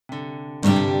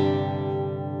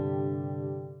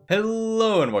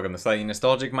Hello and welcome to Slightly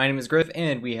Nostalgic. My name is Griff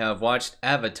and we have watched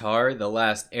Avatar: The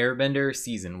Last Airbender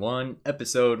Season 1,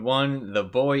 Episode 1, The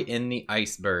Boy in the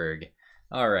Iceberg.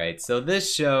 Alright, so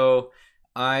this show,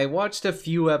 I watched a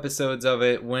few episodes of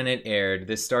it when it aired.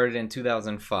 This started in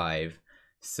 2005.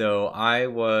 So I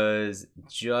was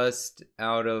just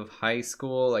out of high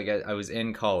school, like I was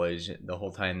in college the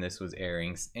whole time this was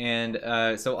airing. And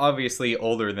so obviously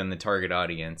older than the target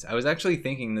audience. I was actually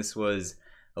thinking this was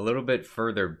a little bit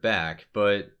further back,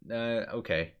 but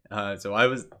okay. So I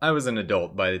was an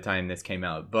adult by the time this came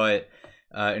out, but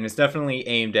and it's definitely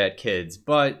aimed at kids.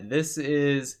 But this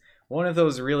is one of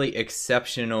those really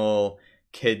exceptional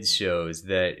kids shows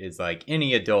that is like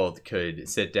any adult could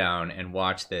sit down and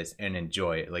watch this and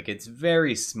enjoy it. Like, it's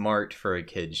very smart for a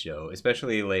kids show,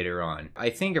 especially later on. I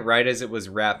think right as it was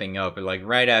wrapping up, or like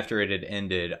right after it had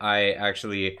ended, I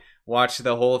actually watched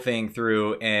the whole thing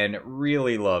through and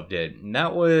really loved it. And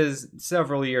that was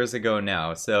several years ago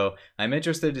now, so I'm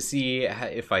interested to see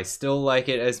if I still like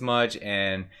it as much,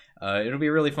 and it'll be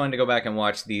really fun to go back and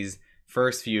watch these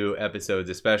first few episodes,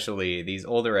 especially these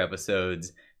older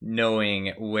episodes,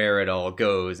 knowing where it all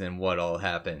goes and what all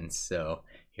happens. So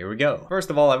here we go. First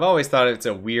of all, I've always thought it's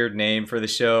a weird name for the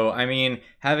show. I mean,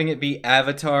 having it be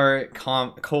Avatar: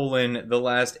 The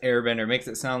Last Airbender makes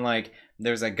it sound like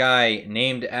there's a guy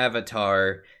named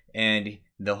Avatar, and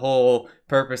the whole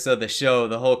purpose of the show,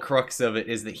 the whole crux of it,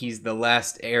 is that he's the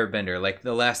last airbender, like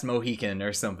the last Mohican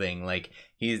or something. Like,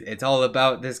 it's all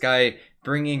about this guy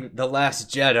bringing the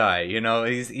last Jedi, you know?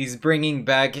 He's bringing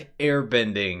back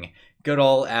airbending. Good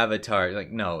old Avatar. Like,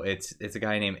 no, it's a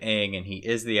guy named Aang, and he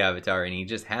is the Avatar, and he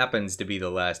just happens to be the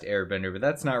last airbender, but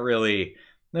that's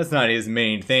not his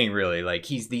main thing, really. Like,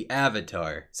 he's the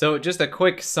Avatar. So just a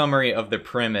quick summary of the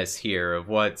premise here of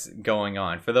what's going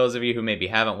on. For those of you who maybe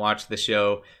haven't watched the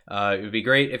show, it would be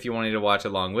great if you wanted to watch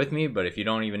along with me, but if you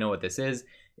don't even know what this is,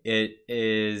 it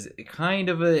is kind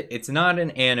of it's not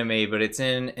an anime, but it's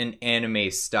in an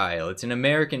anime style. It's an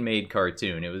American-made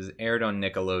cartoon. It was aired on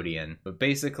Nickelodeon. But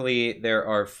basically, there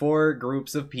are 4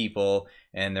 groups of people,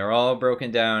 and they're all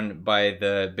broken down by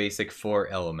the basic 4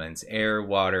 elements: air,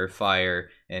 water, fire,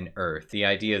 and earth. The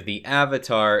idea of the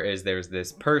Avatar is there's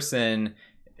this person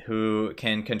who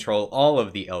can control all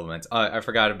of the elements. I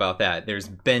forgot about that. There's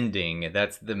bending.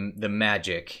 That's the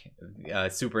magic,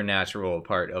 supernatural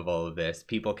part of all of this.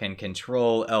 People can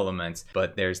control elements,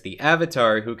 but there's the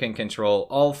Avatar who can control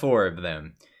all 4 of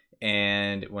them.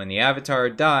 And when the Avatar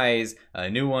dies, a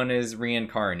new one is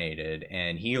reincarnated,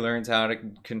 and he learns how to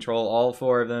control all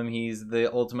 4 of them. He's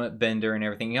the ultimate bender and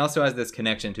everything. He also has this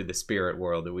connection to the spirit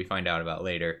world that we find out about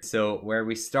later. So where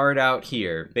we start out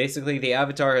here, basically the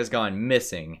Avatar has gone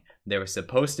missing. There was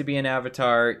supposed to be an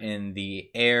Avatar in the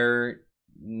air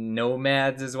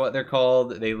nomads is what they're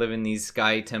called. They live in these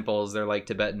sky temples. They're like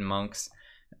Tibetan monks.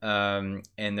 And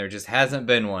there just hasn't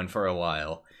been one for a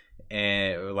while.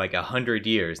 And like 100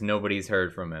 years, nobody's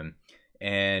heard from him.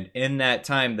 And in that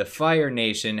time, the Fire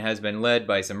Nation has been led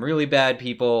by some really bad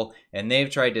people, and they've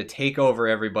tried to take over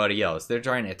everybody else. They're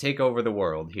trying to take over the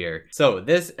world here. So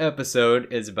this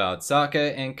episode is about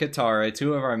Sokka and Katara,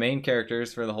 2 of our main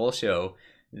characters for the whole show.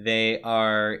 They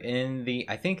are in the,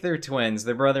 I think they're twins,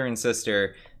 they're brother and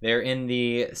sister. They're in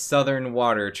the Southern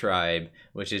Water Tribe,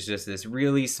 which is just this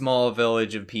really small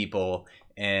village of people.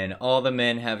 And all the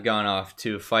men have gone off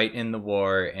to fight in the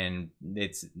war, and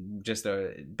it's just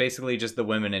basically just the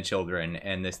women and children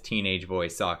and this teenage boy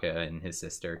Sokka and his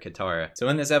sister Katara. So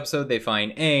in this episode, they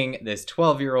find Aang, this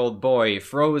 12-year-old boy,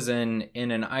 frozen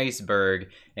in an iceberg,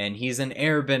 and he's an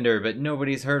airbender, but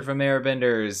nobody's heard from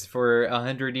airbenders for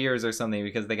 100 years or something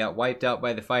because they got wiped out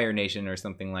by the Fire Nation or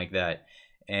something like that.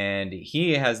 And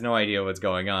he has no idea what's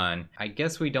going on. I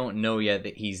guess we don't know yet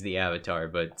that he's the Avatar,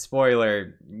 but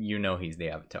spoiler, you know he's the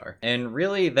Avatar. And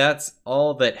really, that's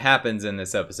all that happens in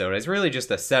this episode. It's really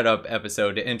just a setup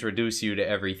episode to introduce you to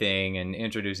everything and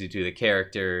introduce you to the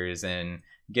characters and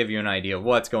give you an idea of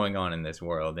what's going on in this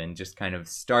world and just kind of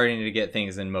starting to get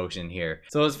things in motion here.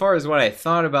 So as far as what I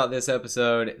thought about this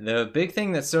episode, the big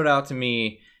thing that stood out to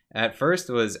me at first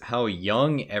was how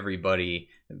young everybody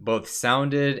both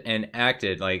sounded and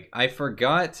acted. Like, I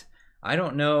forgot, I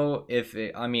don't know if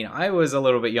I mean, I was a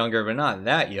little bit younger, but not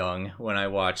that young when I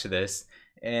watched this.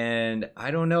 And I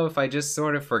don't know if I just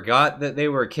sort of forgot that they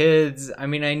were kids. I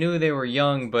mean, I knew they were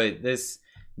young, but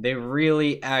they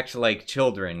really act like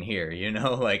children here, you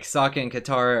know? Like, Sokka and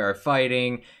Katara are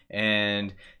fighting,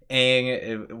 and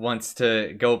Aang wants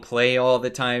to go play all the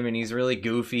time, and he's really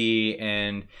goofy,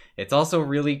 and It's also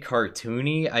really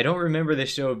cartoony. I don't remember the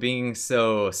show being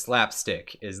so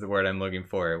slapstick is the word I'm looking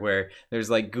for, where there's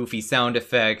like goofy sound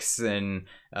effects and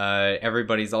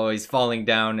everybody's always falling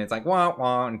down. It's like wah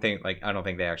wah and things like, I don't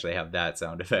think they actually have that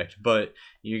sound effect, but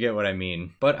you get what I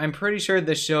mean. But I'm pretty sure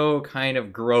the show kind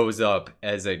of grows up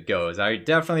as it goes. I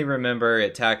definitely remember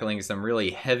it tackling some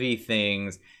really heavy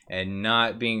things and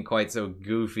not being quite so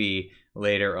goofy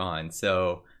later on.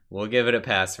 So we'll give it a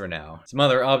pass for now. Some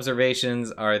other observations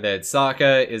are that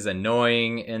Sokka is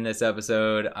annoying in this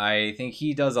episode. I think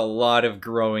he does a lot of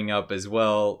growing up as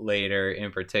well later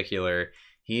in particular.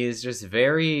 He is just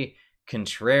very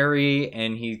contrary,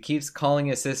 and he keeps calling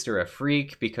his sister a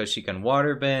freak because she can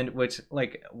waterbend, which,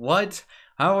 like, what?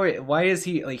 Why is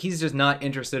he, like, he's just not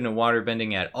interested in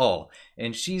waterbending at all.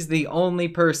 And she's the only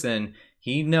person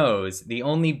he knows, the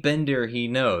only bender he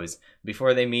knows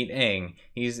before they meet Aang.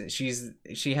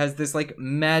 She has this like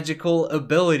magical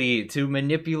ability to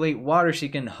manipulate water. She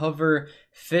can hover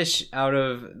fish out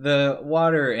of the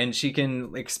water and she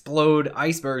can explode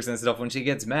icebergs and stuff when she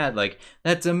gets mad. Like,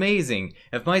 that's amazing.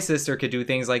 If my sister could do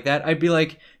things like that, I'd be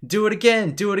like, do it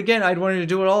again, do it again. I'd want her to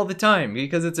do it all the time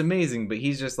because it's amazing. But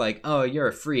he's just like, oh, you're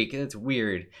a freak. That's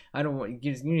weird. I don't want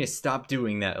you need to stop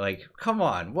doing that. Like, come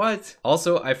on, what?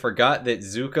 Also, I forgot that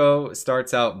Zuko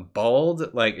starts out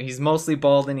bald. Like, he's mostly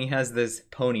bald and he has this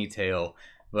ponytail.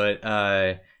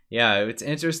 But yeah, it's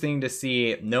interesting to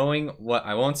see, knowing what,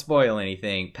 I won't spoil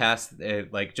anything past,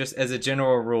 like, just as a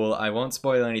general rule, I won't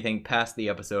spoil anything past the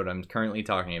episode I'm currently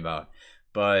talking about.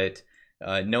 But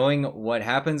knowing what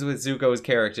happens with Zuko's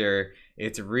character,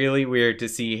 it's really weird to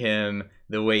see him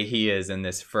the way he is in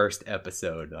this first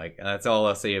episode. Like, that's all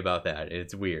I'll say about that.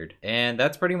 It's weird. And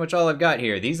that's pretty much all I've got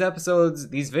here. These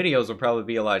videos will probably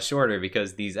be a lot shorter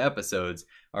because these episodes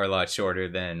are a lot shorter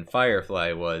than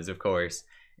Firefly was, of course.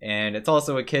 And it's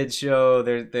also a kid's show.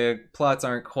 The plots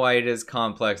aren't quite as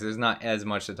complex. There's not as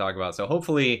much to talk about. So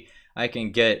hopefully I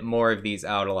can get more of these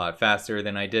out a lot faster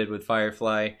than I did with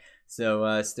Firefly.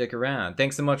 So stick around.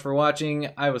 Thanks so much for watching.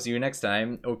 I will see you next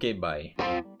time. Okay, bye.